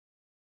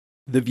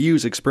The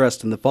views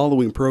expressed in the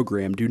following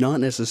program do not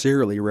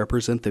necessarily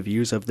represent the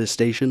views of this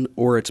station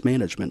or its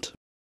management.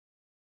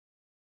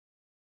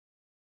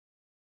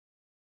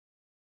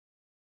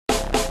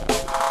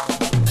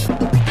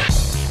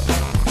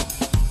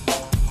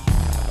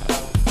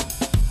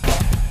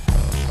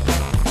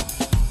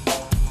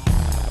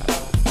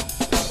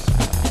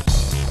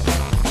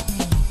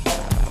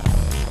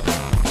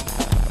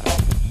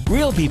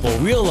 Real People,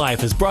 Real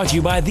Life is brought to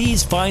you by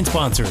these fine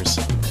sponsors.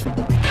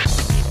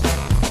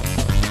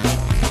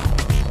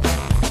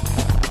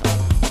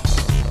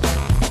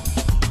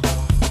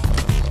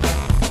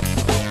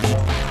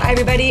 Hi,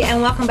 everybody,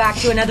 and welcome back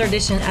to another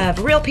edition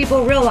of Real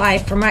People, Real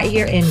Life from right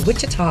here in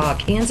Wichita,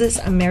 Kansas,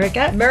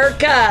 America.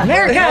 America.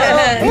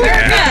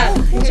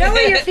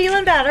 Joey, you're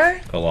feeling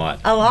better? A lot.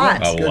 A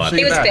lot. A lot.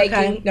 He was faking.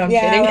 Okay. No, I'm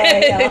Yeah, kidding.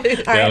 right, yeah.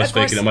 All Yeah, right, I was of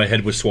course, faking it. My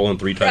head was swollen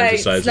 3 times Right, the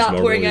size it's not as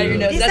normal. pouring out your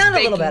nose. You That's sound a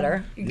little faking.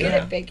 better. You're good Yeah.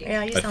 at faking.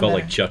 Yeah, you I sound felt better.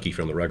 like Chucky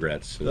from the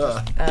Rugrats.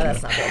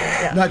 That's not good.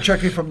 Yeah. Not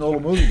Chucky from the little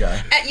movie guy.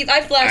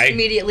 I flashed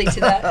immedially to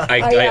that.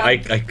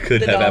 I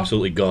could The have doll.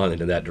 absolutely gone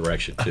into that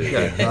direction too.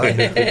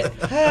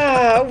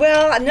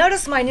 Well,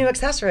 notice my new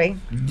accessory.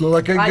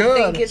 Looking I good.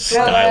 think it's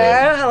Hello,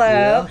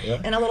 Yeah, yeah.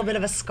 and a little bit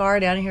of a scar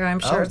down here. I'm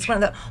sure Ouch. it's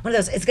one of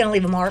those. It's going to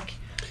leave a mark,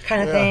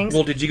 kind of Yeah. things.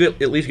 Well, did you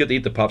at least get to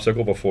eat the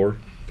popsicle before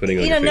putting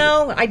it on your finger?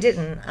 No, I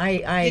didn't.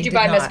 I Did you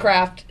buy Miss not.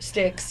 Kraft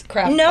sticks?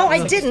 Kraft No, I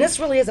popsicle didn't. sticks? This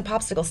really is a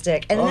popsicle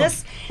stick, and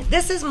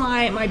this is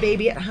my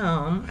baby at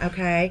home.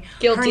 Okay,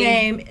 Guilty. Her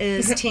name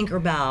is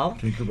Tinkerbell.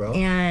 Tinkerbell.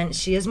 And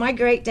she is my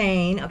Great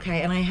Dane.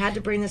 Okay, and I had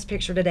to bring this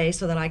picture today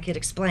so that I could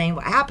explain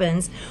what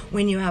happens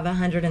when you have a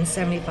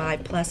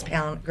 175 plus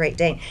pound Great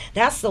Dane.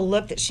 That's the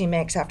look that she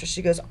makes after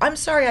she goes, "I'm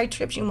sorry, I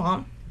tripped you,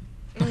 Mom."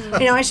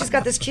 And she's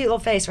got this cute little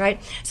face, right?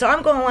 So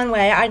I'm going one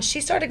way, and she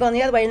started going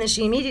the other way, and then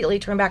she immediately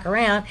turned back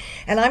around,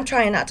 and I'm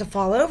trying not to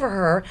fall over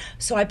her,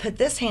 so I put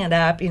this hand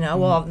up,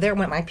 well, there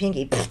went my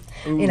pinky,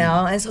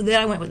 and so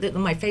then I went with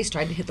my face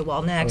tried to hit the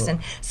wall next, and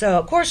so,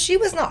 of course, she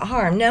was not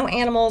harmed. No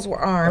animals were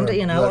harmed, or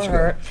that's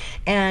hurt,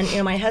 and,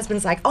 my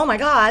husband's like, "Oh, my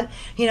God,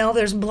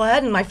 there's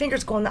blood, and my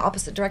finger's going the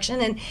opposite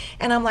direction,"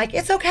 and I'm like,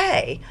 "It's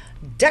okay.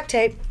 Duct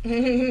tape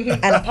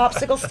and a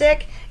popsicle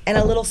stick and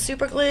a little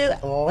super glue.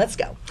 Let's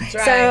go." That's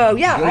right. So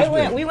yeah,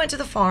 Goes we went to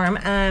the farm.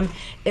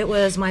 It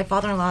was my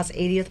father-in-law's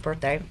 80th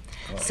birthday.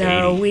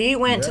 So 80. we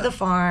went to the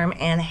farm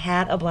and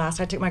had a blast.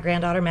 I took my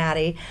granddaughter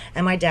Maddie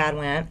and my dad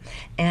went,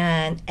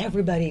 and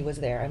everybody was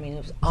there. I mean,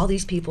 it was all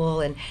these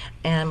people, and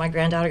my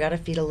granddaughter got to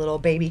feed a little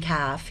baby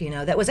calf,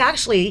 that was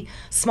actually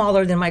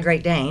smaller than my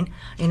Great Dane.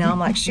 I'm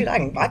like, shoot, I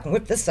can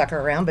whip this sucker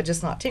around, but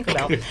just not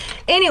Tinkerbell.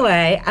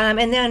 Anyway, and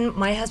then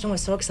my husband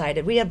was so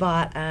excited. We had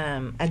bought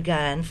a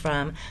gun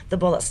from the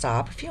Bullet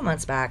Stop a few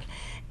months back,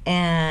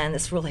 and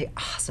this really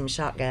awesome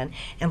shotgun.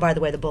 And by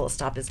the way, the Bullet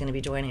Stop is going to be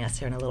joining us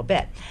here in a little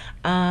bit.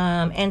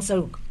 And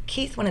so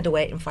Keith wanted to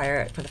wait and fire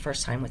it for the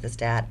first time with his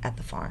dad at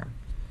the farm.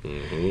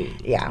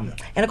 Mm-hmm. Yeah.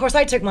 And of course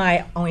I took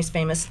my always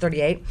famous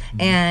 38,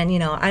 and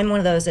I'm one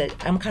of those that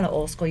I'm kind of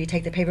old school. You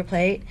take the paper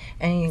plate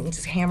and you can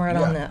just hammer it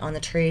on the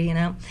tree,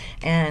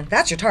 and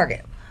that's your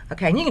target.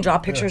 Okay, and you can draw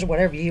pictures of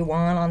whatever you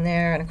want on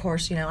there, and of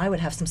course, I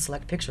would have some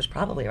select pictures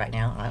probably right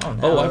now. I don't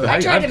know. Oh,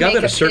 I've tried to got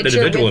make a certain picture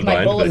individual with in my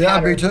mind. bullet But Yeah,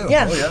 pattern. me too.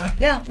 Yeah. Oh,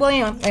 yeah. Well,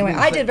 anyway,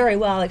 I did very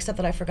well, except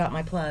that I forgot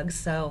my plugs.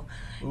 So,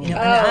 and,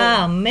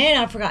 oh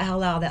man, I forgot how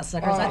loud that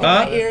sucker is. I think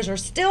my ears are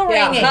still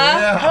ringing.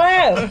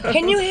 Hello,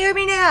 can you hear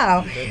me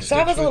now? So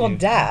I was a little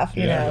deaf,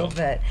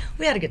 but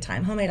we had a good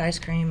time. Homemade ice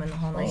cream and the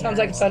whole night. Sounds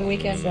like a fun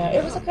weekend. So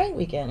it was a great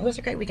weekend. It was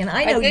a great weekend.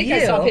 I I know think you.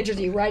 I saw pictures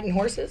of you riding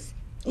horses.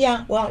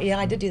 Yeah, well, yeah,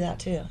 I did do that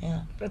too.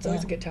 Yeah, That's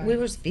always a good time. We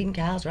were feeding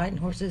cows, riding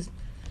horses,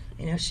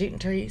 shooting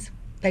trees,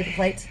 paper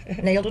plates,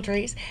 nailed to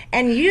trees.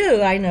 And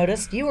you, I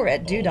noticed, you were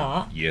at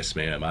Doodah. yes,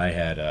 ma'am. I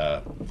had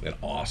an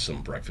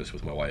awesome breakfast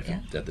with my wife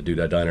at the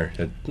Doodah Diner.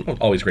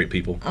 Always great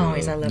people.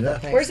 Always, I love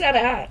that place. Where's that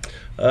at?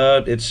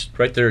 It's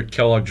right there at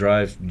Kellogg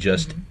Drive,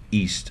 just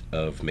east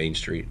of Main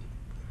Street.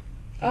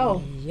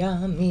 Oh,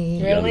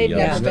 Yummy. really? yummy.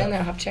 Never been there.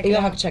 I'll have to check it You'll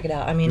out. have to check it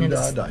out. I mean, Doodah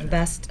it's Diner. the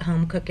best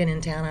home cooking in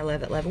town. I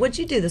love it, love it. What'd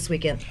you do this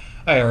weekend?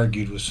 I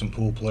argued with some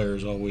pool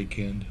players all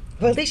weekend.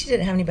 Well, at least you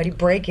didn't have anybody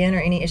break in or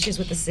any issues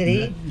with the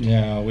city.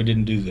 No, we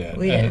didn't do that.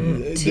 We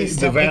didn't the too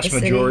stuff with vast the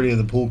city. majority of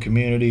the pool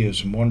community is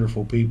some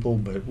wonderful people,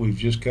 but we've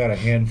just got a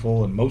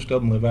handful, and most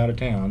of them live out of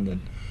town, that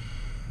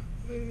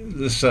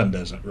the sun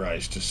doesn't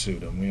rise to suit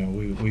them.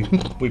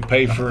 We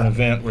pay for an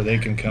event where they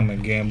can come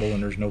and gamble,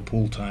 and there's no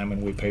pool time,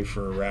 and we pay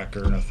for a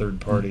racker and a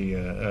third-party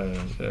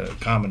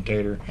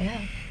commentator. Yeah.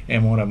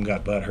 And one of them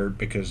got butthurt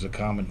because the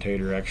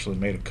commentator actually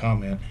made a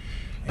comment.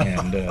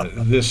 And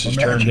this has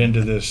turned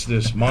into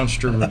this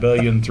monster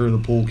rebellion through the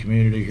pool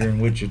community here in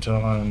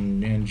Wichita,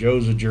 and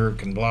Joe's a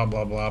jerk and blah,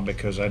 blah, blah,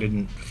 because I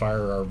didn't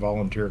fire our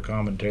volunteer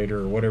commentator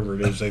or whatever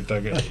it is they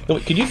think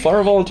it. Could you fire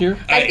a volunteer?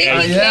 I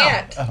think you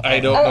can't.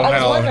 I don't I know was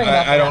how wondering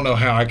about I don't that. know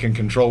how I can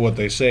control what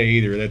they say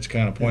either. That's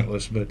kind of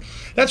pointless. But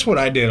that's what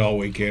I did all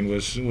weekend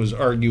was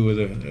argue with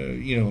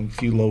a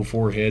few low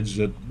foreheads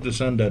that the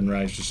sun doesn't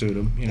rise to suit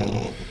them.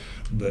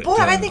 But, Boy,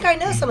 I think I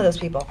know some of those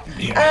people.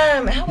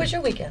 How was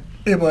your weekend?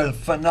 It was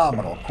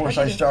phenomenal. Of course, What'd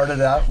I you do?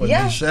 started out with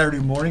Yeah. the Saturday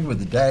morning with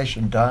the dash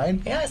and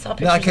dine. Yeah, I saw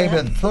pictures Now I of came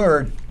that. in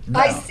third.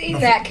 I Now, seen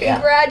that.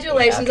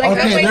 Congratulations. I can't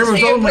Okay, wait there to was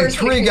see you in only person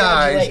to 3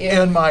 guys congratulate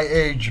you. in my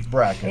age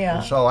bracket.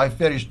 Yeah. So I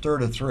finished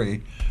third of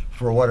 3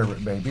 for whatever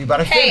it may be.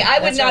 But I Hey, finished, I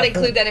would That's not right.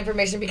 include that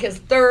information because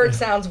third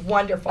sounds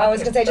wonderful. I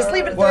was going to say, just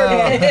leave it at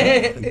Well,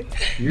 third.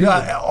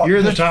 you're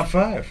in the top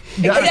 5.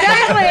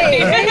 Exactly.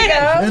 There you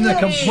go. In the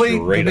complete,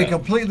 Straight to be up.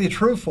 completely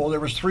truthful, there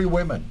was 3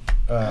 women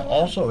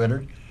also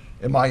entered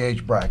in my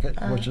age bracket,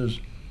 which is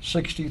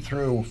 60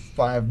 through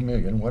 5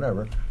 million,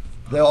 whatever.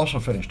 They also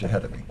finished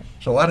ahead of me.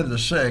 So out of the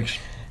 6,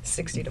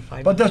 60 to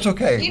 5. but that's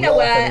okay. You We know all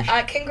what?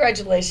 finished.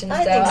 Congratulations.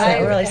 I though. think so. I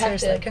Really, have to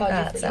seriously. applaud you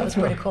Congrats. for That you. was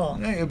pretty cool.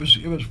 Yeah, it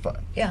was fun.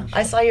 Yeah,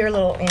 I saw your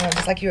little,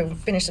 just like you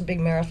finished a big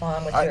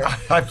marathon with your.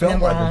 I felt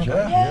number like on. it,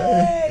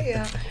 yeah. Yay,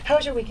 yeah. How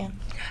was your weekend?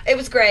 It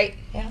was great.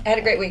 Yeah. I had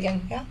a great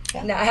weekend. Yeah,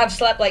 yeah. No, I have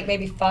slept like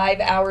maybe 5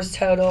 hours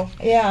total.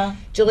 Yeah.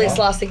 Julius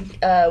lost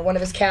one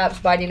of his calves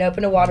biting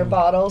open a water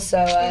bottle. So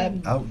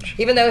Ouch.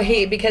 even though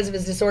because of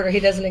his disorder,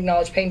 he doesn't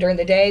acknowledge pain during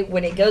the day.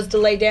 When he goes to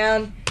lay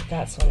down,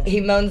 That's when. he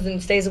moans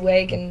and stays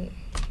awake, and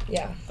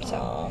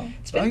so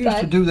it's I been used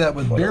fun. to do that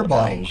with beer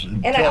bottles.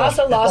 And I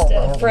also lost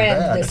a friend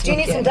this Do you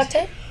need some weekend. duct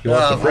tape? You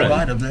lost a I friend.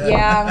 might have that.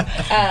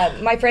 Yeah,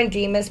 my friend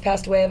Demas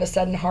passed away of a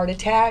sudden heart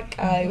attack.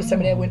 It was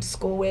somebody I went to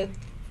school with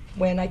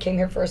when I came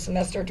here for a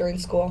semester during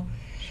school.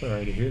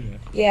 Sorry to hear that.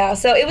 Yeah,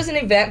 so it was an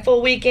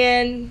eventful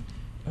weekend,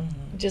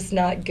 just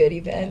not good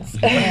events.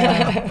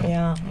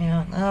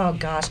 Yeah. Oh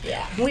gosh.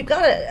 Yeah. We've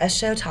got a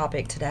show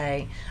topic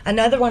today.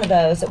 Another one of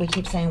those that we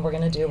keep saying we're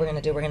gonna do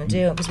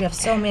because we have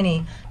so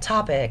many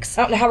topics.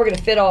 I don't know how we're going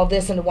to fit all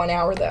this into 1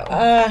 hour, though.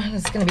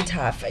 It's going to be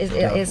tough. It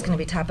is going to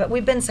be tough. But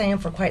we've been saying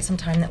for quite some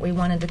time that we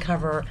wanted to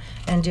cover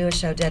and do a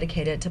show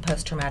dedicated to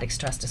post-traumatic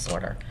stress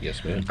disorder.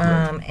 Yes,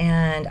 ma'am.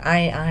 And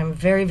I'm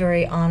very,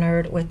 very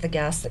honored with the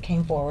guests that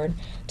came forward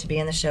to be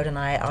in the show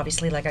tonight.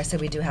 Obviously, like I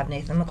said, we do have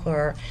Nathan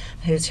McClure,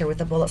 who's here with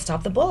the Bullet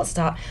Stop. The Bullet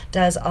Stop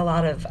does a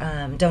lot of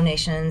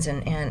donations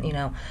and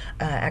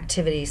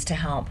activities to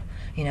help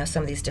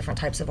some of these different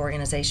types of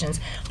organizations.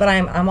 But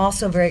I'm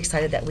also very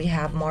excited that we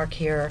have Mark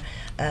here,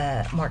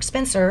 Mark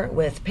Spencer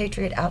with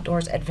Patriot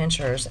Outdoors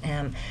Adventures,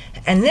 and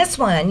this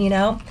one,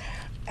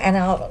 and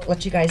I'll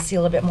let you guys see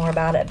a little bit more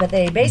about it. But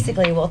they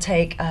basically will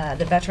take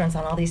the veterans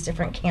on all these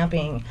different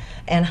camping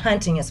and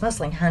hunting. It's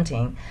mostly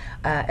hunting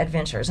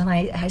adventures. And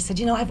I said,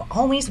 I've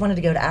always wanted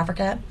to go to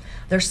Africa.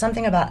 There's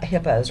something about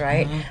hippos,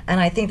 right? And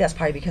I think that's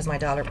probably because my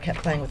daughter kept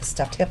playing with a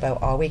stuffed hippo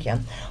all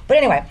weekend. But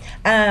anyway,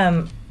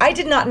 I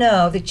did not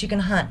know that you can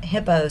hunt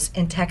hippos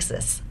in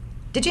Texas.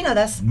 Did you know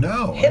this?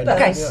 No.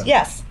 Okay,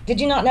 yes. Did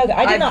you not know that?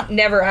 I did I've not.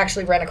 never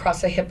actually ran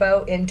across a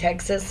hippo in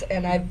Texas,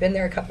 and I've been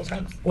there a couple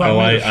times. Oh,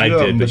 I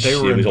did, but they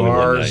it were was in only one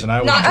bars, night. and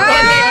I was. Not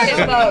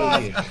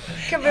running hippos.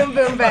 Kaboom,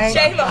 boom, bang.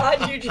 Shame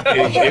on you, Joe.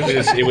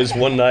 It was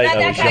one night. Not I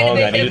that was kind of young.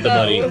 a I needed the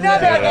hippo. money. Not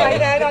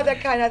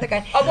that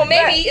kind. Oh, well,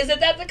 maybe. Is it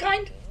that the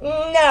kind? No,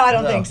 I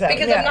don't think so.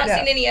 Because Yeah, I've not yeah.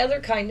 seen any other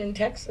kind in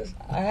Texas.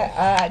 No,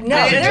 I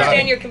there-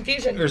 understand your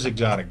confusion. There's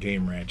exotic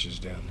game ranches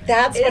down there.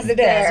 that's what Is it is.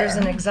 there? There's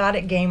an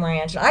exotic game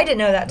ranch. I didn't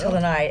know that till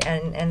tonight,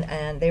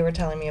 and they were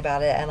telling me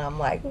about it, and I'm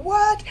like,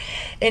 what?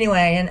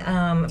 Anyway,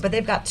 and but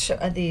they've got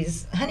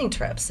these hunting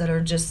trips that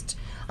are just.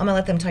 I'm gonna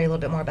let them tell you a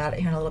little bit more about it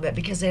here in a little bit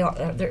because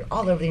they're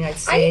all over the United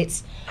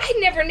States. I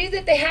never knew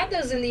that they had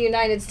those in the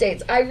United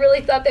States. I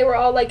really thought they were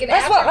all like in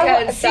That's what Africa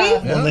I and see?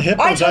 stuff. And the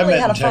hippos I totally met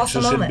had in a false Texas,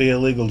 it'd moment. be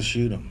illegal to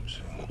shoot them. So.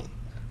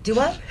 Do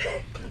what?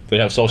 They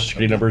have social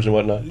security numbers and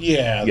whatnot.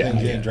 Yeah, Yeah.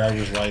 they get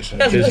driver's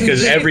license.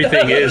 Because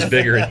everything is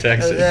bigger in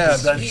Texas. Yeah,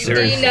 that's true. Do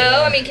Seriously. you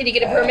know? I mean, can you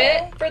get a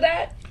permit for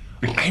that?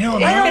 I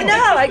don't I don't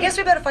know. I guess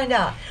we better find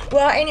out.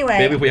 Well, anyway.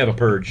 Maybe if we have a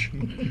purge.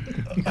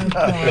 Oh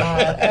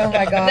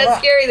my God. That's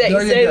scary that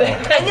There you you say go.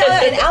 that. I know,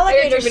 and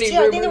alligators There's too too.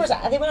 many I think rumors.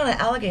 they went on an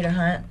alligator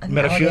hunt. I think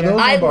Met a few of alligator-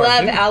 those. I Bar,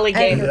 love too.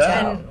 alligators.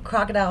 and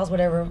crocodiles,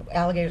 whatever,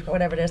 alligators,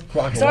 whatever it is.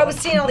 Crocodile. So I was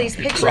seeing all these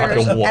pictures,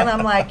 Crocodile. and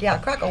I'm like, yeah,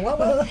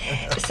 crocodile.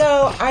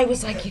 So I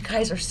was like, you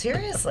guys are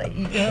seriously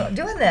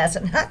doing this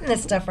and hunting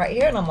this stuff right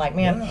here, and I'm like,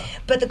 man.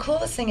 But the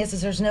coolest thing is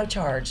there's no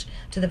charge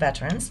to the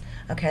veterans,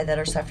 okay, that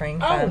are suffering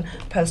from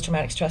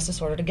post-traumatic stress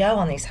disorder to go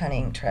on these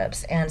hunting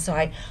trips. And so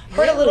I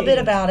heard a little bit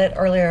about it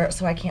earlier,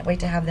 so I can't wait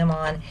to have them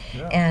on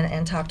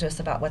and talk to us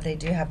about what they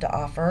do have to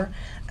offer.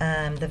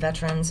 The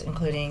veterans,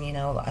 including,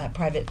 a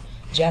private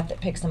jet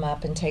that picks them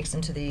up and takes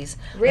them to these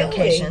Really?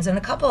 locations. And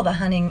a couple of the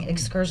hunting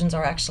excursions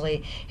are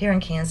actually here in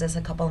Kansas.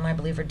 A couple of them, I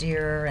believe, are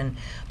deer,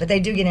 but they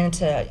do get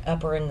into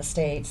upper in the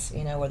States,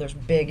 where there's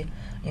big,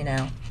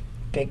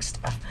 big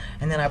stuff.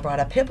 And then I brought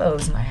up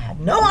hippos, and I had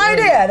no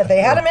idea that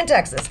they had them in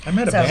Texas. I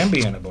met a So-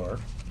 Bambi in a bar.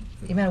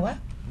 You met a what?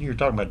 You were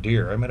talking about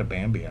deer. I met a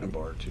Bambi in a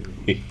bar, too.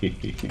 A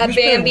You spend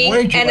Bambi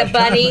way too and a much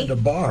time bunny. at the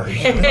bars.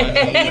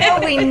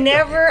 We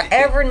never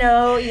ever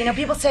know.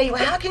 People say,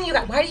 well, how can you?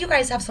 Why do you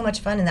guys have so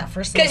much fun in that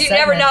first? Because you little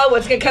never segment? know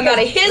what's going to come out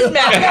of his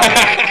mouth.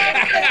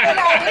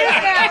 His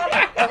mouth,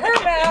 or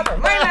her mouth, or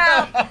my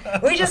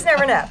mouth. We just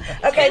never know.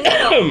 Okay,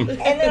 now,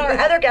 and then our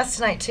other guest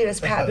tonight too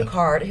is Pat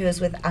Bucard, who is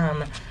with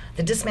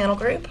the Dismantle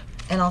Group.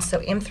 and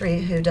also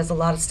M3, who does a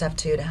lot of stuff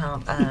too to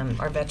help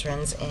our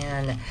veterans.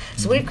 And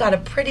so we've got a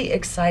pretty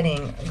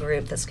exciting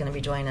group that's going to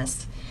be joining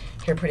us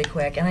here pretty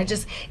quick. And it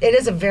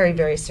is a very,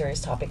 very serious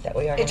topic that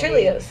we are It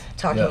truly is.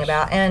 talking Yes.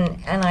 about. And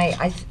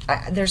I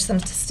there's some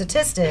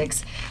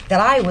statistics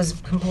that I was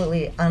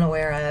completely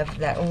unaware of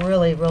that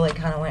really, really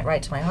kind of went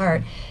right to my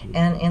heart.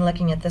 And in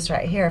looking at this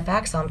right here,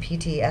 facts on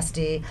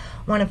PTSD,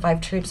 1 in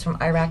 5 troops from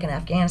Iraq and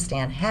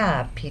Afghanistan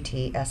have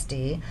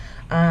PTSD.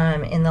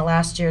 In the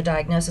last year,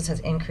 diagnosis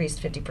has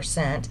increased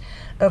 50%.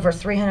 Over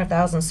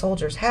 300,000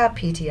 soldiers have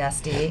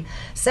PTSD.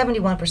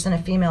 71%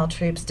 of female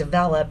troops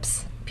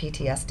develops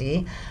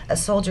PTSD. A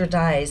soldier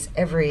dies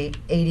every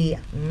 80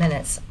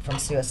 minutes from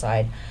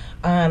suicide.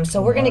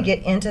 So we're going to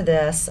get into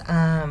this.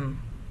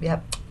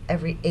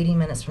 Every 80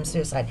 minutes from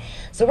suicide.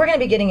 So we're going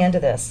to be getting into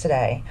this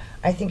today.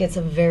 I think it's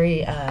a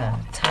very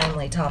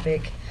timely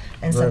topic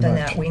and Very something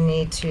much. that we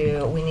need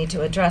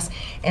to address.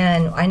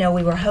 And I know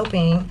we were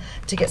hoping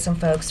to get some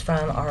folks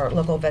from our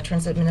local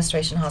Veterans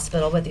Administration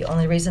Hospital, but the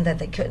only reason that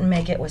they couldn't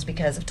make it was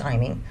because of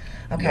timing.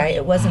 Okay,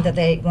 it wasn't that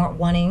they weren't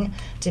wanting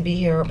to be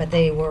here, but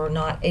they were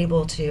not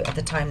able to at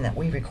the time that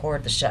we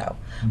record the show.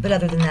 But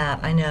other than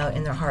that, I know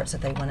in their hearts that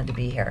they wanted to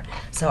be here.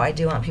 So I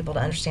do want people to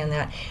understand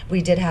that.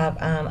 We did have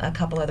a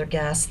couple other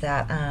guests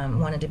that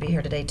wanted to be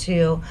here today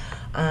too,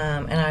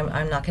 and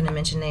I'm not going to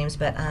mention names,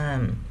 but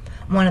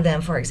one of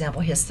them, for example,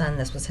 his son,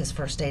 this was his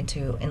first day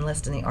to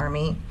enlist in the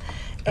Army,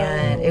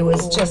 and it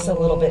was just a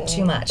little bit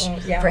too much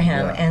for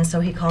him. Yeah. And so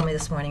he called me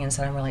this morning and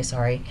said, I'm really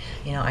sorry,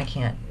 I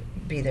can't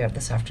be there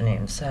this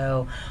afternoon.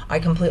 So I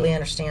completely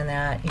understand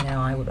that.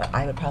 I would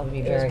probably be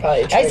was very.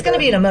 probably a It's going to trigger.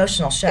 be an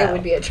emotional show. It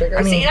would be a trigger.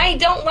 I mean, See, I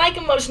don't like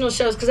emotional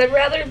shows because I'd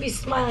rather be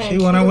smiling. See,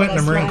 when I went in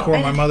the Cute Marine smile. Corps,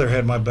 my mother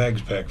had my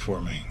bags packed for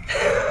me.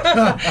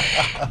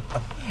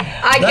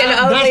 I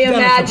can only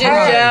imagine,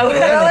 Joe.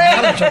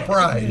 That's a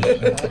surprise.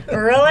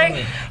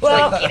 really?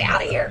 Well, Get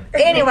out of here.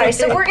 anyway,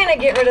 so we're going to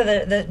get rid of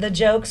the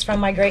jokes from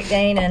my Great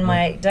Dane and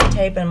my duct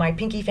tape and my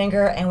pinky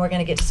finger, and we're going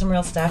to get to some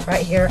real stuff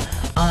right here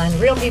on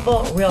Real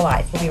People, Real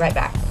Life. We'll be right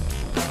back.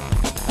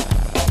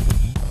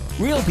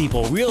 Real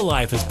People, Real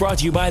Life is brought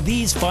to you by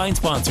these fine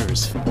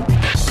sponsors.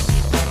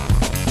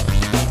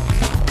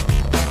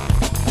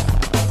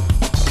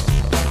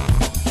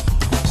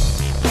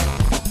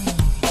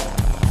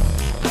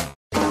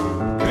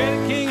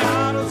 Credit King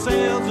Auto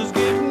Sales is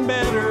getting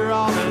better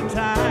all the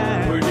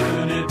time. We're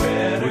doing it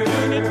better. We're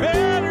doing it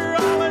better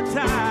all the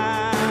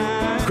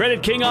time.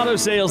 Credit King Auto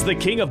Sales, the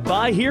king of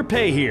buy here,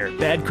 pay here.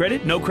 Bad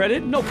credit, no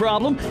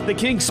problem. The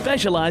King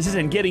specializes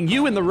in getting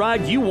you in the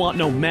ride you want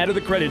no matter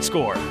the credit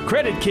score.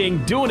 Credit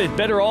King doing it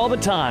better all the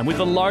time with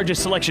the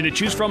largest selection to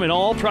choose from in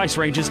all price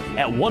ranges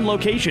at one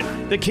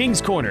location. The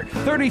King's Corner,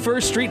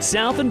 31st Street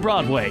South and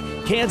Broadway,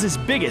 Kansas'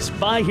 biggest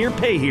buy here,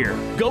 pay here.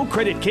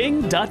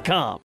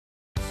 GoCreditKing.com.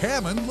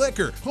 Hammond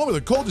Liquor, home of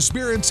the coldest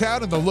beer in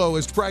town and the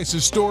lowest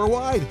prices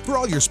store-wide. For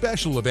all your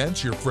special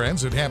events, your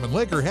friends at Hammond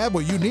Liquor have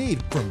what you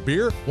need, from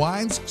beer,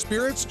 wines,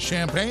 spirits,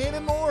 champagne,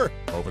 and more.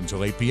 Open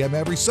till 8 p.m.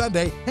 every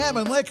Sunday.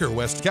 Hammond Liquor,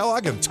 West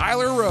Kellogg and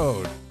Tyler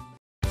Road.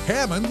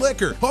 Hammond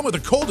Liquor, home of the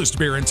coldest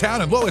beer in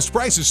town and lowest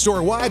prices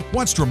store-wide,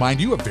 wants to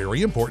remind you of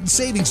very important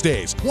savings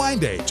days. Wine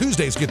Day,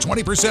 Tuesdays get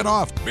 20%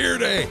 off. Beer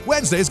Day,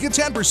 Wednesdays get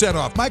 10%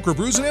 off.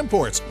 Microbrews and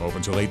imports.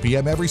 Open till 8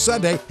 p.m. every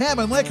Sunday.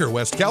 Hammond Liquor,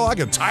 West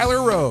Kellogg and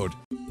Tyler Road.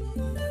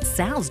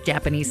 Sal's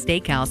Japanese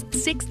Steakhouse,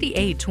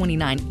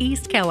 6829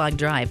 East Kellogg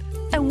Drive.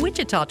 A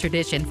Wichita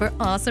tradition for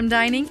awesome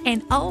dining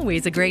and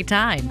always a great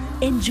time.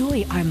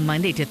 Enjoy our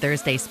Monday to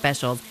Thursday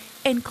specials,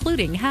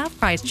 including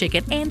half-price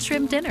chicken and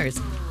shrimp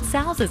dinners.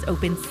 Sal's is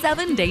open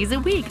 7 days a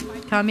week.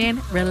 Come in,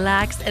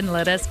 relax, and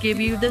let us give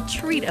you the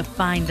treat of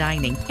fine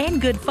dining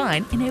and good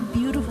fun in a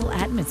beautiful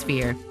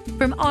atmosphere.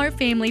 From our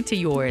family to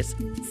yours,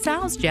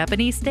 Sal's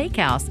Japanese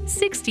Steakhouse,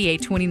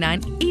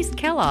 6829 East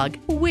Kellogg,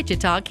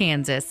 Wichita,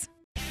 Kansas.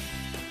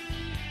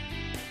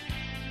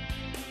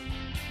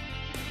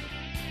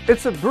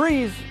 It's a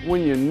breeze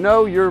when you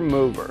know your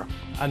mover.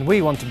 And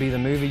we want to be the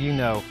mover you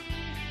know.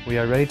 We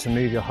are ready to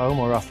move your home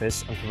or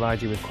office and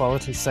provide you with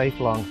quality, safe,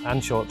 long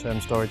and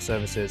short-term storage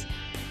services.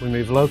 We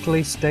move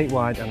locally,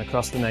 statewide and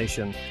across the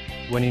nation.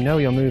 When you know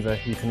your mover,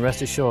 you can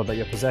rest assured that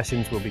your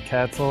possessions will be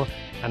cared for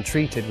and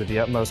treated with the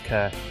utmost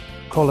care.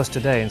 Call us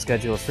today and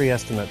schedule a free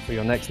estimate for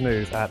your next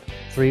move at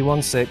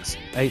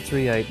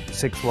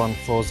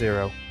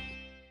 316-838-6140.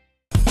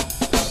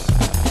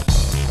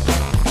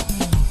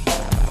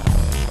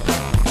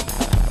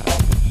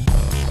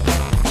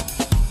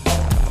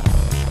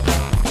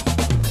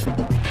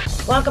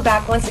 Welcome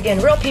back once again.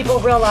 Real People,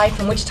 Real Life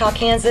from Wichita,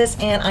 Kansas,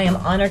 and I am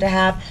honored to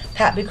have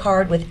Pat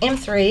Bucard with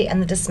M3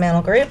 and the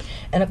Dismantle Group,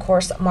 and of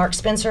course Mark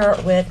Spencer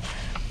with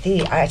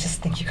I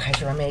just think you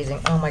guys are amazing.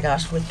 Oh my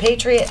gosh, with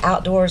Patriot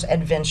Outdoors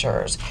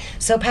Adventures.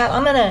 So Pat,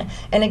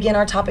 and again,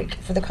 our topic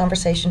for the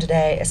conversation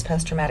today is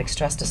post-traumatic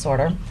stress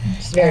disorder.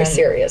 It's very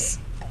serious.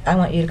 I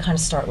want you to kind of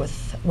start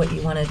with what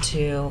you wanted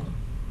to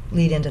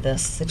lead into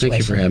this situation. Thank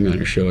you for having me on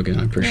your show again.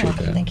 I appreciate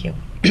that. Thank you.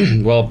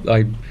 Well,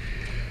 I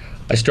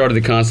started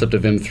the concept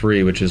of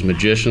M3, which is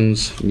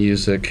magicians,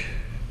 music,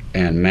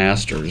 and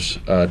masters,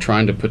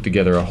 trying to put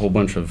together a whole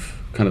bunch of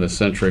kind of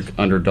eccentric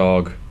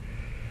underdog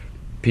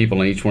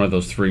people in each one of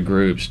those three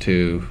groups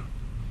to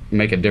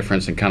make a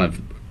difference and kind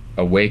of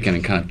awaken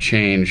and kind of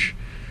change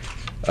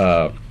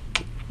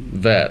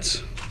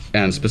vets,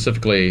 and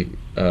specifically,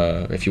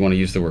 if you want to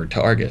use the word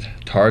target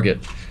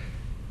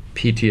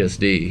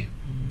PTSD.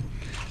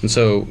 And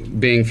so,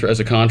 being as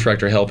a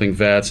contractor helping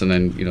vets, and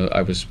then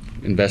I was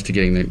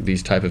investigating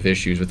these type of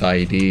issues with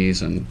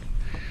IEDs, and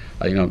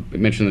I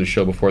mentioned in the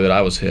show before that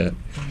I was hit.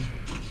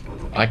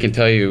 I can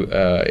tell you,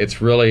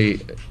 it's really,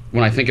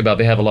 when I think about,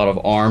 they have a lot of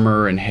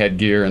armor and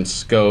headgear and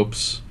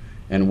scopes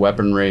and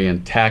weaponry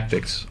and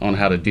tactics on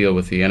how to deal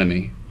with the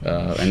enemy,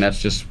 and that's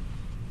just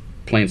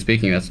plain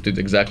speaking, that's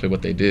exactly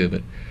what they do.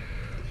 But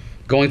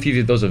going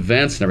through those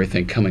events and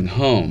everything, coming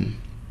home,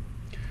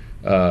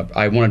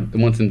 I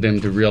wanted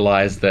them to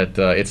realize that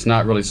it's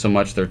not really so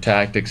much their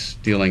tactics,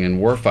 dealing and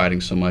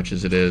warfighting, so much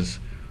as it is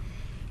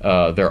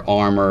their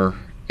armor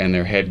and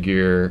their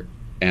headgear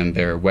and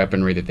their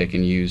weaponry that they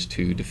can use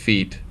to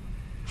defeat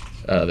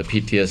the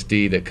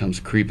PTSD that comes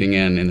creeping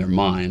in their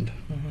mind.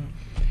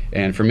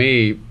 And for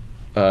me,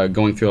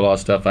 going through a lot of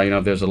stuff,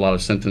 there's a lot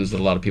of symptoms that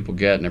a lot of people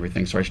get and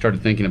everything, so I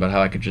started thinking about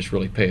how I could just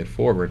really pay it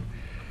forward.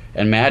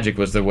 And magic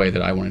was the way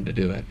that I wanted to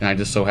do it, and I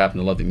just so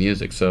happened to love the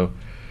music. So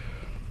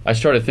I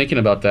started thinking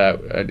about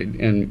that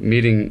and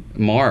meeting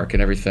Mark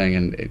and everything,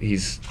 and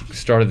he's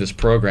started this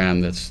program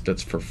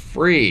that's for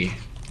free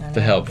to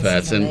help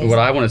vets. And what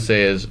I want to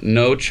say is,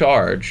 no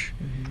charge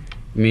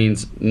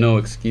means no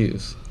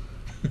excuse.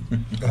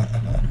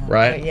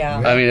 Right? Yeah.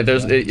 I mean,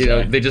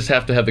 they just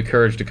have to have the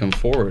courage to come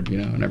forward,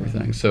 and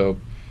everything. So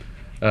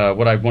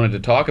what I wanted to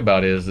talk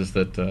about is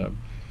that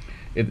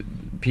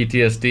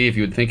PTSD, if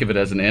you would think of it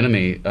as an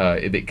enemy,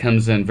 it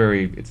comes in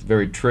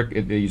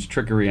they use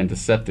trickery and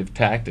deceptive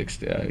tactics.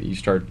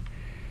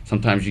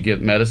 Sometimes you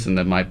get medicine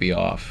that might be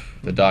off.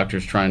 The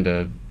doctor's trying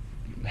to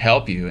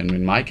help you, and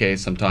in my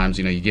case, sometimes,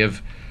 you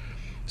give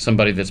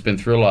somebody that's been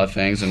through a lot of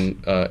things,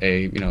 and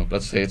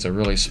let's say it's a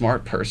really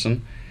smart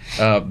person,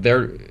 all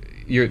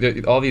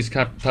these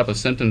type of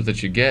symptoms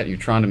that you get, you're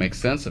trying to make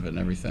sense of it and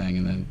everything,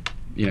 and then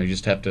you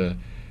just have to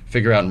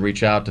figure out and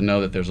reach out to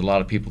know that there's a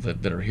lot of people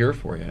that are here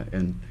for you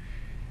and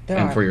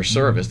for your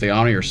service. They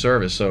honor your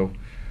service. So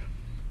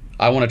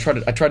I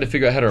tried to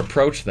figure out how to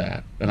approach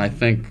that, and I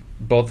think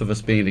both of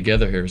us being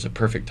together here is a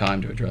perfect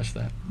time to address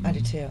that. I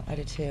do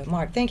too.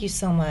 Mark, thank you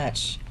so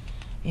much,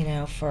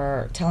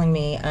 for telling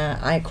me.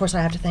 Of course,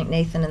 I have to thank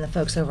Nathan and the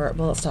folks over at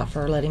Bullet Stop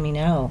for letting me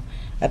know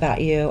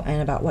about you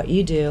and about what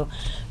you do.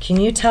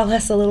 Can you tell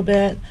us a little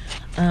bit,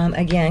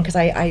 again, because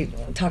I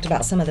talked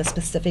about some of the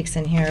specifics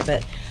in here,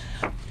 but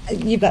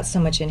you've got so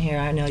much in here.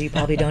 I know you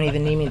probably don't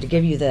even need me to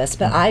give you this,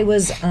 but I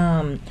was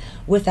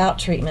without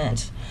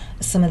treatment.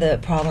 Some of the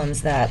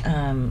problems that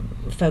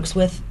folks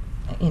with,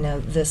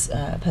 this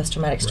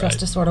post-traumatic stress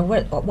disorder.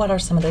 What are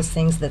some of those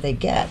things that they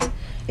get?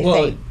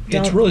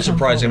 It's really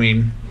surprising. I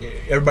mean,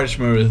 everybody's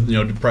familiar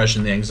with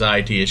depression, the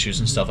anxiety issues,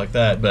 and stuff like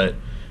that, but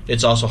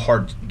it's also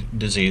heart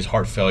disease,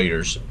 heart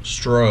failures,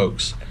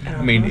 strokes.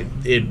 I mean,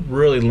 it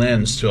really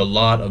lends to a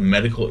lot of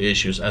medical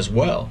issues as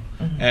well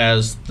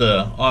as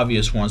the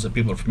obvious ones that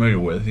people are familiar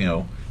with,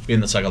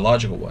 being the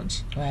psychological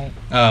ones. Right.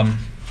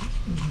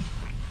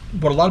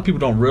 What a lot of people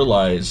don't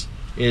realize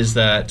is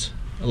that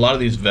a lot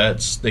of these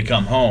vets, they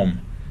come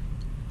home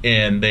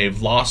and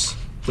they've lost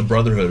the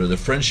brotherhood or the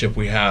friendship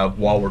we have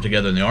while we're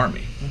together in the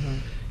Army.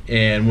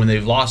 And when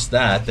they've lost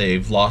that,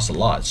 they've lost a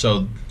lot.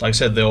 So, like I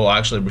said, they'll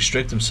actually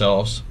restrict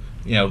themselves,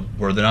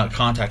 where they're not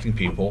contacting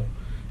people,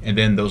 and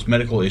then those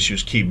medical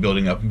issues keep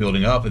building up,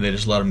 and they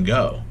just let them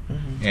go.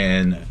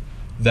 And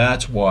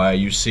that's why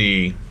you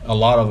see a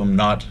lot of them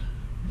not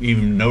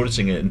even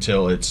noticing it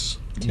until it's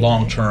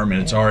long term and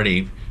it's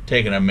already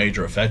taken a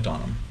major effect on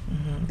them.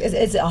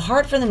 Is it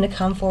hard for them to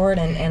come forward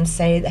and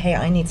say, hey,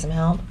 I need some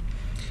help?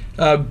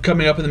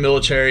 Coming up in the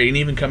military, and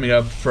even coming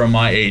up from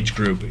my age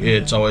group,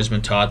 it's always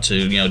been taught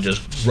to,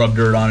 just rub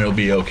dirt on it, it'll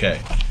be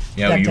okay.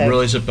 You're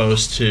really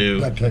supposed to,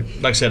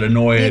 like I said,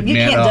 annoy it, you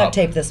man can't up. duct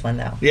tape this one,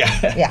 though.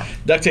 Yeah.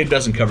 Duct tape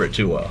doesn't cover it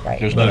too well. Right.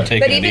 There's no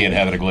taking a knee and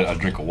having a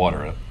drink of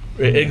water.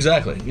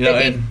 Exactly.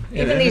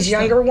 Even these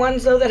younger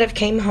ones, though, that have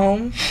came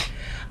home,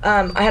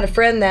 I had a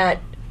friend that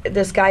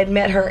this guy had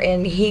met her,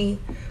 and he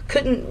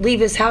couldn't leave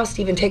his house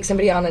to even take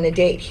somebody on a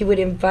date. He would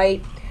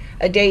invite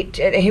a date,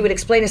 and he would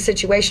explain his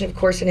situation, of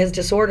course, in his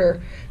disorder,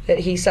 that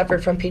he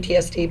suffered from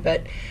PTSD,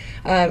 but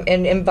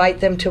and invite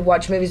them to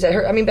watch movies that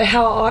hurt. I mean, but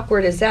how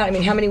awkward is that? I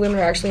mean, how many women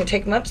are actually going to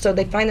take them up? So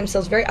they find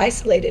themselves very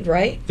isolated,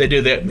 right? They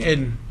do that,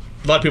 and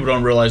a lot of people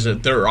don't realize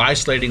that they're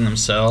isolating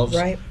themselves,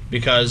 right?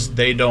 Because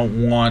they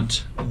don't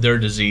want their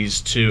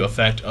disease to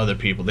affect other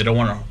people. They don't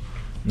want to,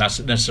 not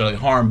necessarily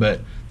harm, but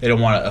they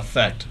don't want to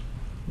affect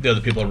the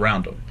other people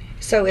around them.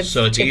 So it's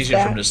easier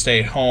for them to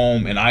stay at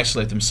home and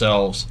isolate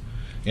themselves.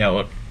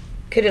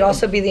 Could it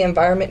also be the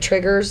environment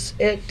triggers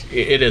it?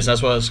 It is.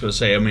 That's what I was going to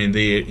say. I mean,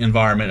 the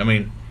environment. I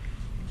mean,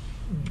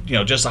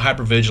 just the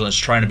hypervigilance,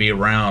 trying to be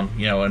around,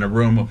 in a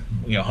room of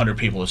 100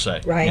 people, to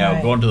say,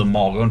 right? Going to the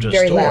mall, going to the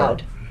very store,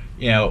 loud.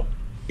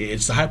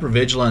 it's the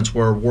hypervigilance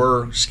where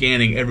we're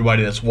scanning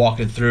everybody that's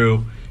walking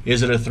through.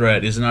 Is it a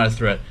threat? Is it not a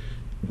threat?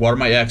 What are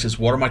my exits?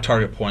 What are my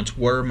target points?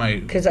 Where are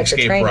my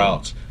escape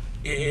routes?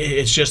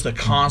 It's just a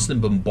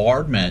constant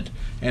bombardment,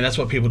 and that's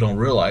what people don't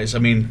realize. I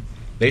mean,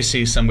 they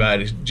see some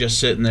guy just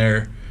sitting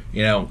there,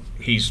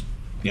 he's,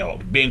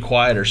 being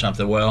quiet or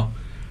something. Well,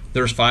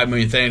 there's 5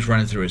 million things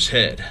running through his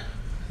head.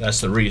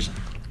 That's the reason.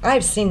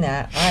 I've seen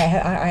that.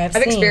 I've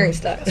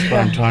experienced that. That's what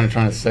I'm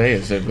trying to say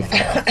is that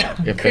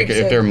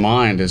if their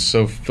mind is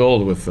so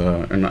filled with,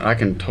 and I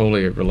can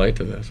totally relate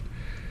to this,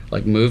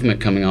 like movement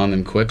coming on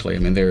them quickly. I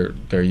mean,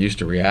 they're used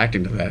to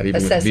reacting to that,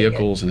 even with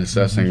vehicles and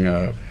assessing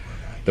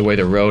the way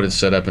the road is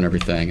set up and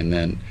everything, and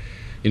then,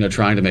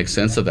 trying to make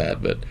sense of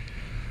that. But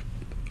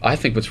I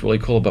think what's really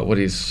cool about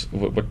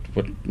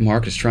what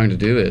Mark is trying to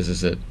do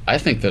is that I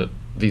think that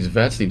these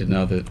vets need to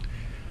know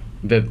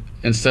that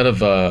instead of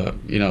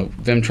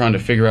them trying to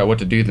figure out what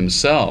to do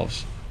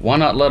themselves, why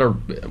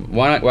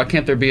why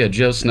can't there be a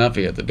Joe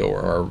Snuffy at the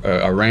door or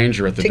a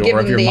ranger at the door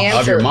of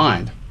your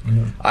mind?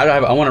 Mm-hmm.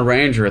 I want a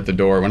ranger at the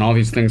door when all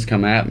these things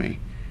come at me.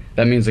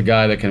 That means a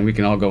guy that we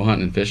can all go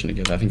hunting and fishing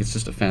together. I think it's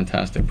just a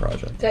fantastic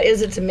project.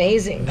 It's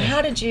amazing.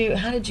 How did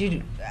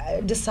you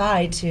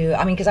decide to?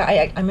 I mean, because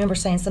I remember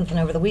saying something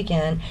over the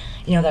weekend,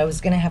 that I was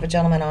going to have a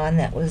gentleman on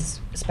that was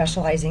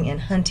specializing in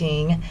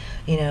hunting,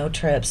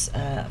 trips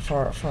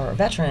for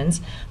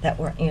veterans that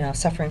were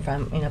suffering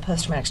from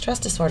post-traumatic stress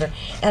disorder,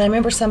 and I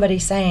remember somebody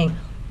saying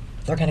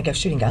they're going to go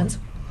shooting guns.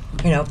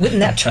 Wouldn't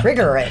that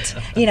trigger it?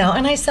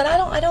 And I said,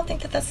 I don't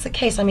think that's the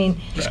case. I mean,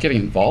 just getting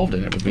involved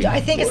in it would be.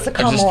 I think it's the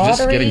camaraderie.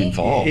 Just getting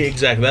involved.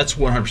 Exactly. That's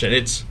 100%.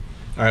 It's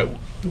all right.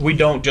 We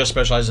don't just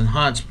specialize in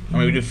hunts. I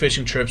mean, we do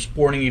fishing trips,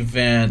 sporting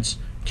events,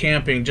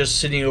 camping, just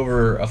sitting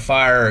over a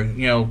fire,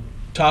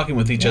 talking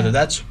with each other.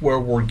 That's where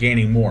we're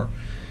gaining more.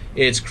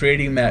 It's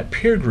creating that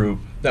peer group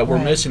that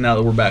we're missing now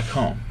that we're back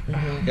home.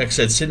 Mm-hmm. Like I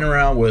said, sitting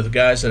around with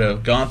guys that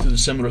have gone through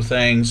similar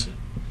things.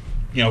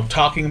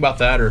 Talking about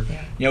that, or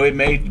it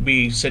may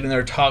be sitting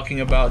there talking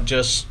about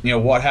just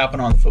what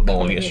happened on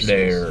football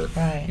yesterday,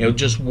 or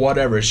just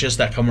whatever. It's just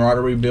that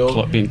camaraderie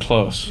build, being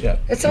close. Yeah,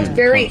 it sounds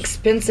very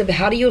expensive.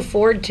 How do you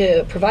afford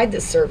to provide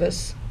this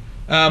service?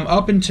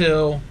 Up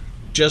until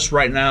just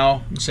right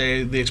now,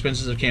 say the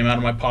expenses that came out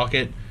of my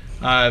pocket,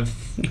 I've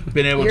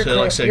been able to,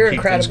 like I said,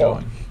 keep things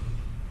going.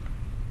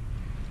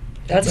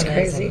 That's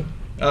crazy.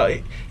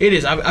 It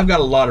is. I've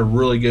got a lot of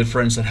really good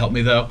friends that help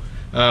me though.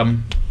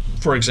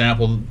 For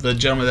example, the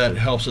gentleman that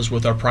helps us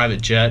with our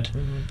private jet,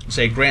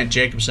 say Grant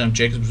Jacobson of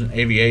Jacobson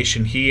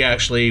Aviation, he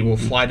actually will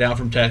fly down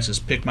from Texas,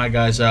 pick my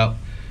guys up,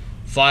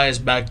 fly us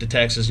back to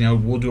Texas.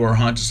 We'll do our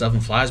hunt and stuff,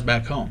 and fly us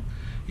back home.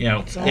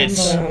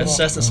 It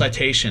sets the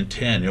citation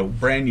 10.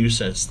 Brand new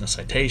sets the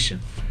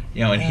citation.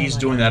 And he's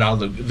doing that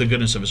out of the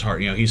goodness of his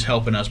heart. He's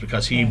helping us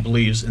because he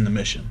believes in the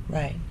mission.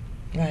 Right.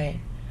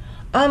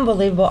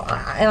 Unbelievable.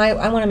 And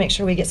I want to make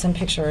sure we get some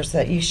pictures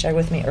that you shared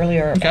with me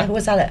earlier. Okay.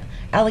 Was that an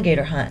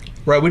alligator hunt?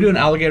 Right, we do an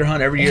alligator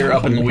hunt every year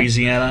up in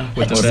Louisiana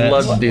with the vets. I'd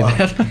love to do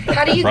that.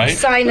 How do you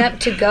sign up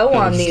to go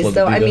on these,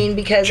 though? I mean,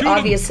 because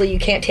obviously you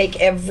can't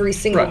take every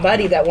single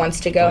buddy that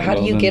wants to go. How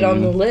do you get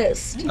on the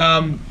list?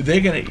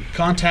 They're going to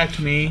contact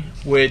me,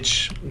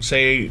 which,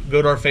 say,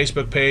 go to our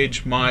Facebook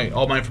page.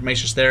 All my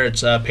information's there.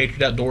 It's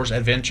Patriot Outdoors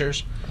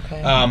Adventures.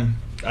 Okay.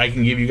 I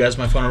can give you guys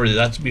my phone number.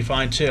 That would be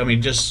fine, too. I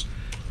mean, just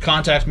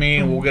contact me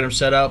and we'll get them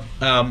set up.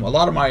 A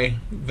lot of my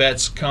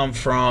vets come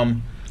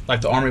from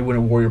like the Army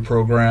Wounded Warrior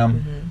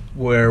program,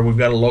 where we've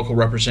got a local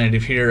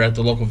representative here at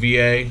the local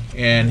VA,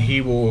 and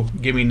he will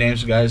give me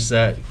names of guys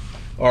that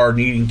are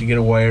needing to get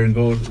away and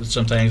go to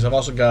some things. I've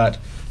also got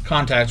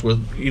contacts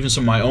with even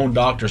some of my own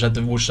doctors at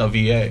the Wichita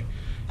VA,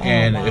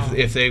 and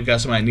if they've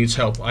got somebody that needs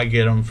help, I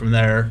get them from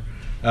there.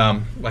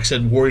 Like I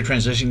said, warrior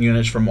transition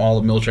units from all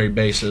the military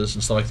bases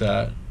and stuff like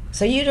that.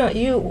 So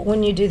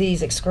when you do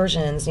these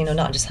excursions,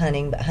 not just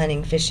hunting, but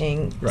hunting,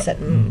 fishing,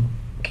 setting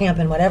camp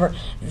and whatever,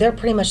 they're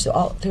pretty much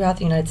all throughout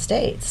the United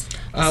States.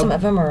 Some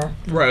of them are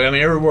right. I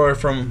mean, everywhere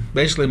from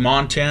basically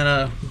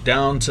Montana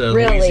down to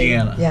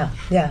Louisiana.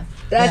 Yeah.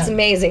 That's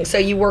amazing. So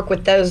you work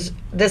with those.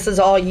 This is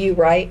all you,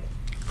 right?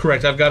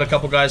 Correct. I've got a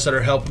couple guys that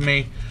are helping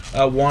me.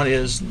 One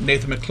is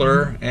Nathan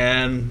McClure,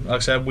 and like I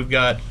said, we've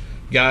got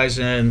guys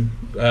in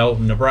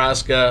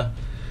Nebraska,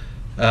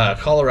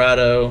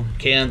 Colorado,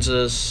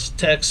 Kansas,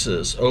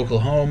 Texas,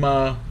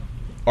 Oklahoma,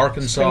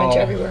 Arkansas. Pretty much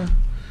everywhere.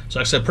 So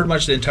like I said, pretty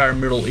much the entire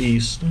Middle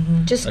East.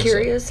 Just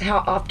curious,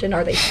 how often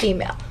are they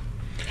female?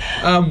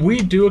 We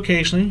do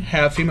occasionally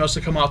have females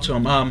that come out to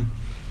them.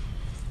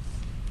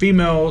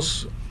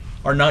 Females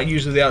are not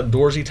usually the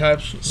outdoorsy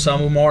types.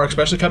 Some of them are,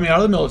 especially coming out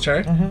of the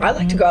military. I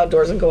like to go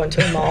outdoors and go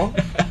into a mall.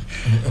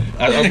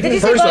 Did you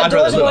say go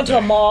outdoors and go into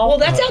a mall? Well,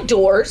 that's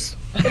outdoors.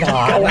 She's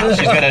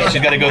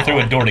got to go through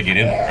a door to get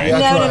in.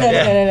 No.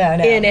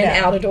 In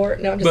and out a door.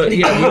 No, I'm just kidding.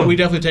 Yeah, we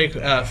definitely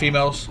take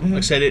females. Like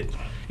I said,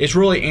 it's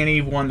really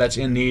anyone that's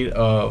in need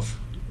of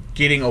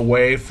getting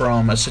away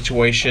from a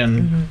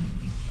situation,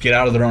 get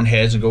out of their own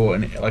heads and go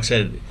and, like I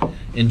said,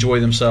 enjoy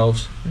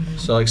themselves.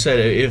 So like I said,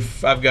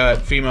 if I've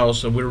got females,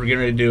 so we were getting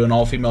ready to do an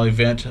all-female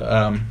event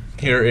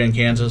here in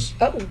Kansas.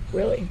 Oh,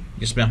 really?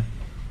 Yes, ma'am.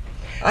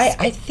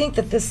 I think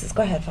that this is.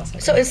 Go ahead, Foster.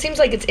 So it seems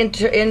like it's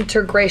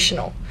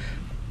integrational.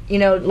 You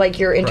know, like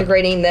you're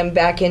integrating them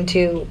back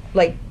into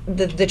like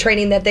the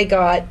training that they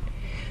got,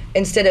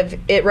 instead of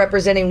it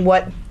representing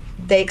what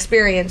they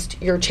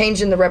experienced. You're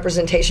changing the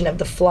representation of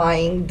the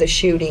flying, the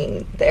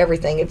shooting, the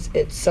everything.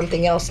 It's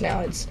something else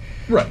now. It's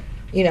right.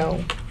 You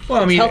know,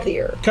 well, I mean,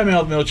 healthier. Coming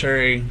out of the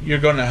military, you're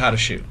going to know how to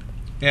shoot.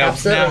 You know,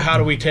 Absolutely. now how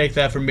do we take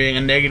that from being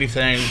a negative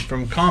thing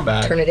from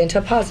combat, turn it into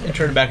a positive, and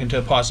turn it back into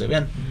a positive?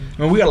 And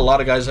I mean, we got a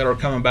lot of guys that are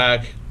coming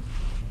back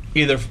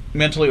either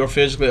mentally or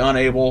physically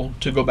unable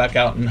to go back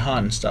out and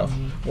hunt and stuff,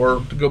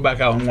 or to go back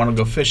out and want to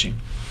go fishing.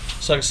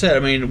 So like I said, I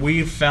mean,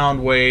 we've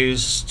found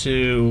ways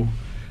to,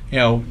 you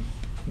know,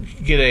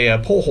 get a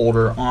pole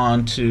holder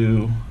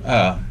onto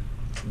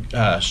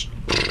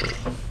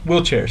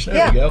wheelchairs.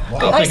 There we go.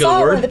 I saw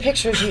one of the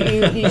pictures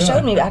you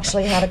showed me.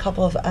 Actually, had a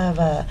couple of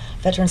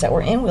veterans that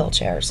were in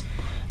wheelchairs.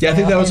 Yeah, I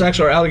think that was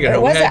actually our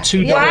alligator. We had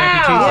two double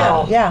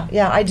amputees.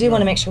 Yeah. I do want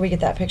to make sure we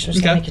get that picture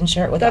so we can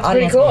share it with the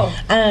audience. That's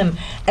pretty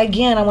cool.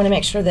 Again, I want to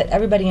make sure that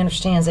everybody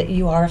understands that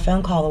you are a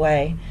phone call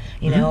away,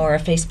 you know, or a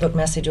Facebook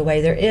message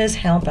away. There is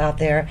help out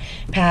there.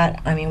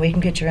 Pat, I mean, we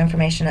can get your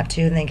information up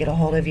too and then get a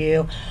hold of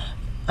you.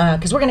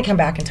 Because we're going to come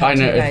back and talk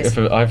to you guys.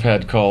 I've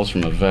had calls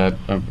from a vet.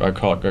 I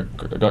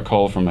got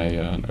call from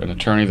an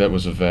attorney that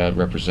was a vet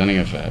representing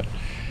a vet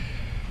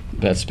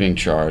that's being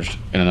charged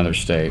in another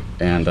state.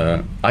 And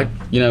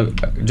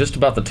just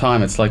about the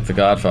time, it's like The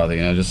Godfather.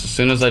 You know, just as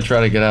soon as I try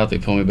to get out, they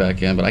pull me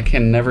back in. But I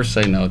can never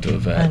say no to a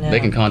vet. They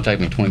can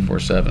contact me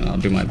 24/7. And I'll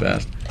do my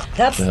best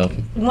That's to help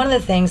them. One of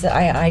the things that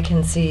I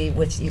can see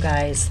with you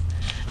guys,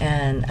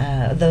 and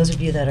those of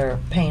you that are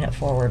paying it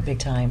forward big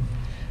time.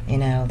 You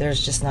know,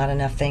 there's just not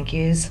enough thank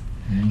yous.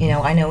 You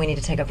know, I know we need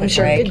to take a quick I'm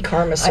sure break. good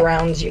karma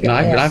surrounds you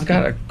guys. I've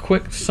got a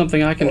quick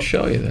something I can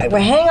show you.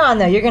 Well, hang on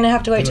though. You're going to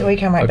have to wait till we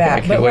come right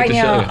back. But right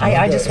now,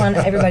 I just want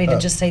everybody to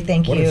just say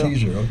thank you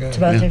to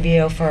both of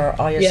you for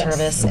all your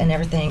service and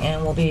everything.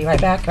 And we'll be right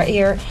back right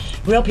here.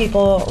 Real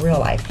people, real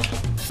life.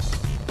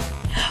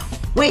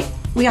 Wait,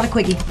 we got a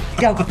quickie.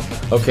 Go.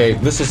 Okay,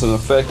 this is an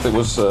effect that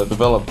was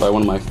developed by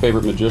one of my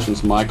favorite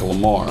magicians, Michael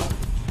Lamar.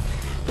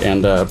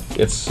 And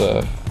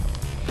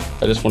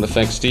I just want to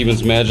thank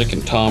Steven's Magic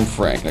and Tom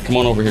Frank. Now come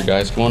on over here,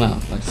 guys. Come on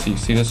out.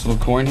 See this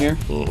little coin here?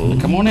 Now,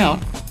 come on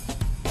out.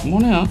 Come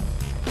on out.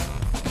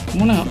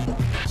 Come on out.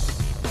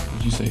 What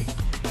did you say?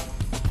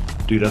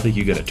 Dude, I think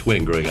you got a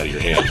twin growing out of your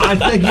hand. I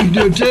think you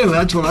do too.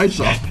 That's what I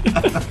saw.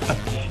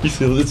 You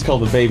see, it's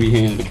called the baby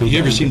hand. You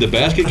ever seen the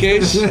basket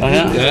case?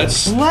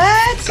 That's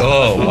what?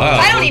 Oh wow!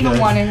 I don't even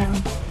want to know.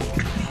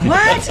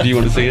 What? Do you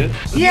want to see it?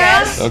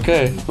 Yes.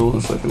 Okay. Hold on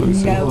a second. Let me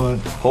see. No.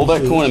 Hold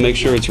that coin and make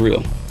sure it's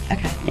real.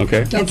 Okay.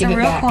 Okay. It's a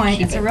real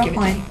coin. It's a real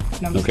coin.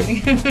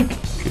 Okay.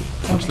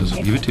 Watch this.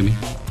 Give it to me.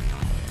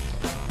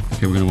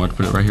 Okay, we're gonna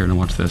put it right here and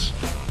watch this.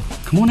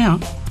 Come on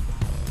out.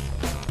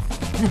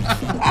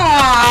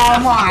 Oh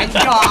my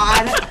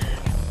God.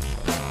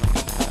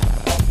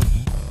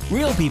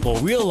 Real People,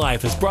 Real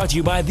Life is brought to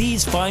you by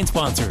these fine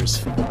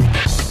sponsors.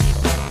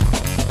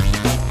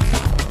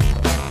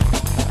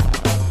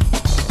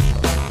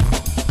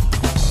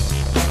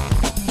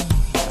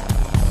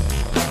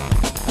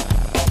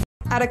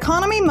 At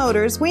Economy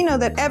Motors, we know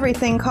that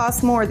everything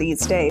costs more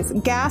these days.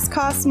 Gas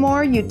costs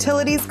more,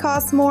 utilities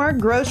cost more,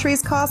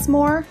 groceries cost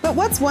more. But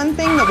what's one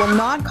thing that will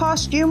not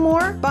cost you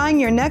more? Buying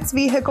your next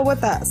vehicle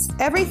with us.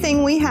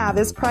 Everything we have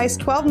is priced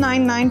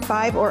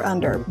 $12,995 or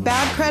under.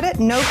 Bad credit,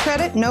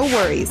 no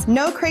worries.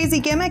 No crazy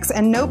gimmicks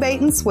and no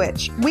bait and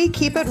switch. We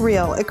keep it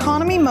real.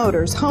 Economy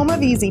Motors, home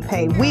of easy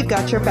pay. We've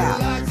got your back.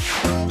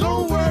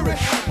 Don't worry,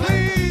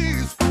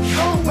 please,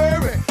 don't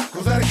worry,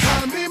 'cause at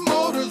Economy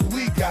Motors,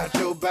 we got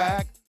your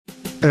back.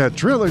 At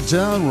Trailer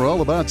Town, we're all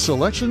about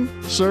selection,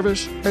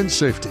 service, and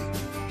safety.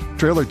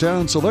 Trailer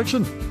Town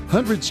Selection,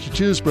 hundreds to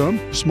choose from,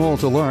 small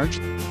to large,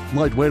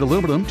 lightweight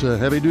aluminum to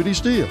heavy-duty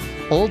steel,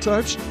 all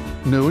types,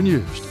 new and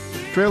used.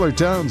 Trailer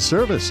Town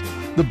Service,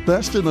 the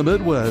best in the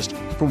Midwest,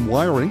 from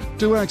wiring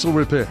to axle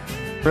repair.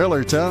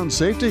 Trailer Town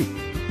Safety,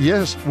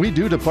 yes, we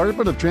do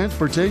Department of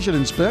Transportation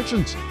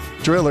inspections.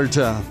 Trailer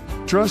Town,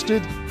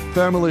 trusted,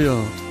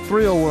 family-owned,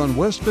 301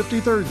 West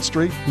 53rd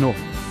Street North.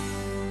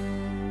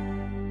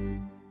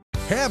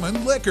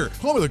 Hammond Liquor,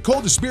 home of the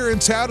coldest beer in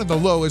town and the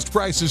lowest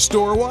prices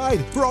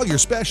store-wide. For all your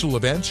special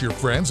events, your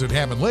friends at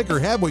Hammond Liquor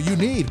have what you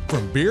need,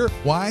 from beer,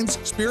 wines,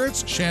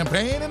 spirits,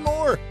 champagne, and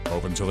more.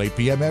 Open till 8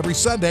 p.m. every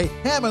Sunday.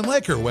 Hammond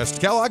Liquor, West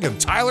Kellogg and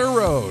Tyler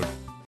Road.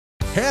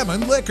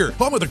 Hammond Liquor,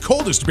 home of the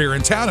coldest beer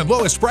in town and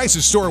lowest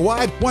prices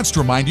store-wide, wants to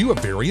remind you of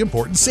very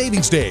important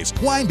savings days.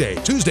 Wine Day,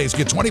 Tuesdays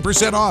get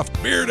 20% off.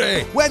 Beer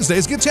Day,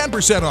 Wednesdays get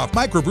 10% off.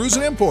 Microbrews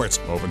and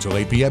imports. Open till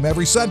 8 p.m.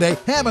 every Sunday.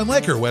 Hammond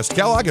Liquor, West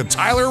Kellogg and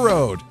Tyler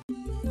Road.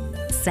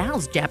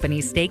 Sal's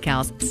Japanese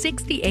Steakhouse,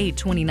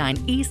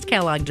 6829 East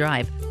Kellogg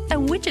Drive. A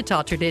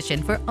Wichita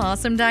tradition for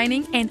awesome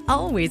dining and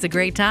always a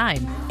great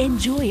time.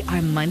 Enjoy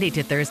our Monday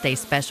to Thursday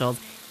specials,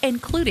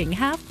 including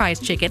half-price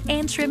chicken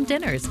and shrimp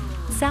dinners,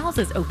 Sal's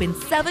is open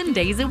 7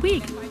 days a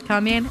week.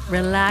 Come in,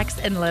 relax,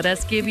 and let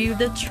us give you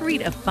the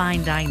treat of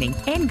fine dining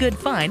and good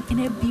fun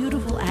in a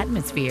beautiful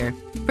atmosphere.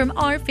 From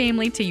our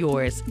family to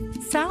yours,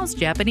 Sal's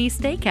Japanese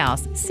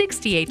Steakhouse,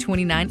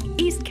 6829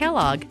 East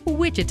Kellogg,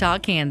 Wichita,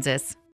 Kansas.